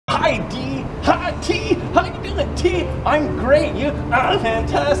Hi, D. Hi, T. How you doing, T? I'm great. You are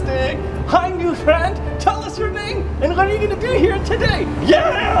fantastic. Hi, new friend. Tell us your name and what are you going to do here today?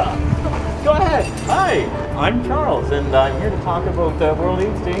 Yeah! Go ahead. Hi, I'm Charles, and I'm here to talk about World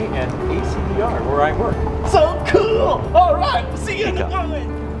AIDS Day and ACDR, where I work. So cool. All right. See you in the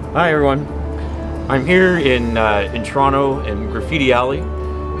morning. Hi, everyone. I'm here in Toronto in Graffiti Alley,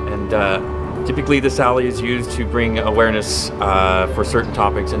 and typically this alley is used to bring awareness for certain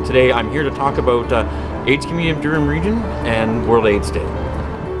topics. And today I'm here to talk about AIDS community of Durham region and World AIDS Day.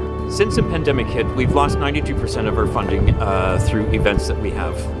 Since the pandemic hit, we've lost 92% of our funding through events that we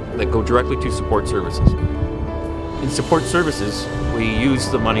have that go directly to support services. In support services, we use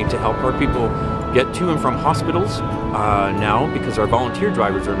the money to help our people get to and from hospitals now because our volunteer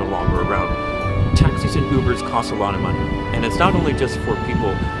drivers are no longer around. Taxis and Ubers cost a lot of money, and it's not only just for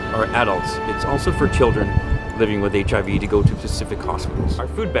people or adults, it's also for children living with HIV to go to specific hospitals. Our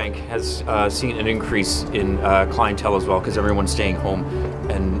food bank has seen an increase in clientele as well because everyone's staying home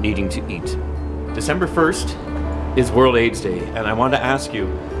and needing to eat. December 1st is World AIDS Day, and I want to ask you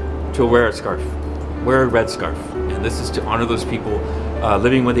to wear a scarf. Wear a red scarf, and this is to honor those people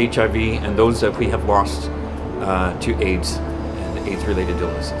living with HIV and those that we have lost to AIDS and AIDS-related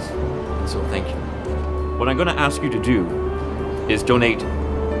illnesses. And so thank you. What I'm going to ask you to do is donate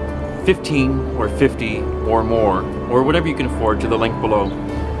 15 or 50 or more, or whatever you can afford, to the link below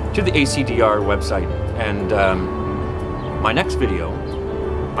to the ACDR website. And my next video,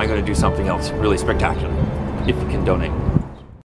 I'm going to do something else really spectacular if you can donate.